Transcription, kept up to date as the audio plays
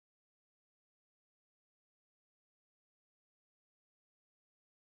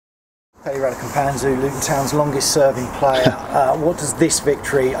Pelly-Ruddock Mpanzu, Luton Town's longest serving player. What does this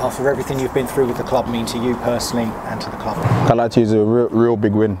victory, after everything you've been through with the club, mean to you personally and to the club? I'd like to use a real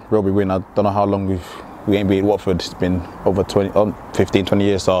big win, I don't know how long we ain't beat Watford. It's been over 15, 20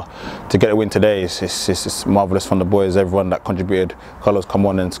 years, so to get a win today it's marvellous from the boys, everyone that contributed. Carlos come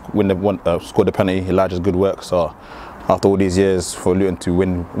on and scored the penalty. Elijah's good work, so after all these years for Luton to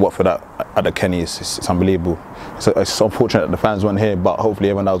win Watford at the Kenny, it's unbelievable. So it's unfortunate that the fans weren't here, but hopefully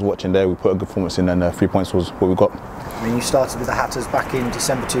everyone that was watching there, we put a good performance in, and 3 points was what we got. I mean, you started with the Hatters back in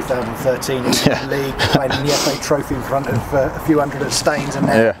December 2013 in the league, playing in the FA Trophy in front of a few hundred at Staines, and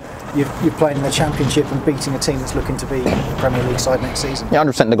now you've played in the Championship and beating a team that's looking to be the Premier League side next season. Yeah,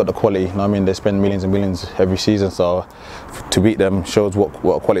 100% they've got the quality. You know what I mean, they spend millions and millions every season, so to beat them shows what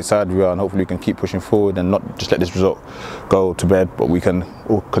a quality side we are, and hopefully we can keep pushing forward and not just let this result go to bed, but we can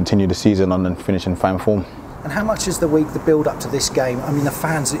all continue the season on and finish in fine form. And how much is the build up to this game? I mean, the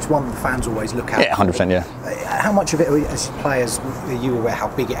fans, it's one that the fans always look at. Yeah, 100%, yeah. How much of it, as players, are you aware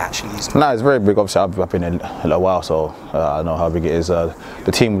how big it actually is? No, it's very big. Obviously, I've been in a little while, so I know how big it is. The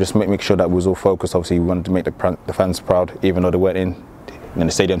team just make sure that we was all focused. Obviously, we wanted to make the fans proud, even though they weren't in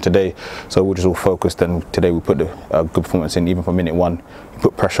the stadium today. So we're just all focused, and today we put a good performance in, even from minute one. We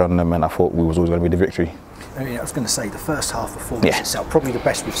put pressure on them, and I thought we was always going to be the victory. I mean, I was going to say, the first half performance itself, probably the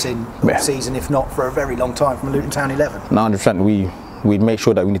best we've seen all season, if not for a very long time, from Luton Town 11. No, 100%. We make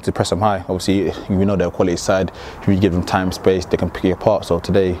sure that we need to press them high. Obviously, we know they're a quality side. If we give them time, space, they can pick it apart. So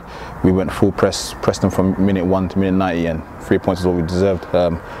today, we went full press, pressed them from minute 1 to minute 90, and 3 points is what we deserved.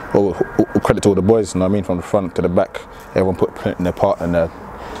 All credit to all the boys, you know what I mean, from the front to the back. Everyone put in their part, and it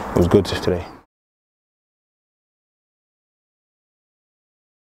was good today.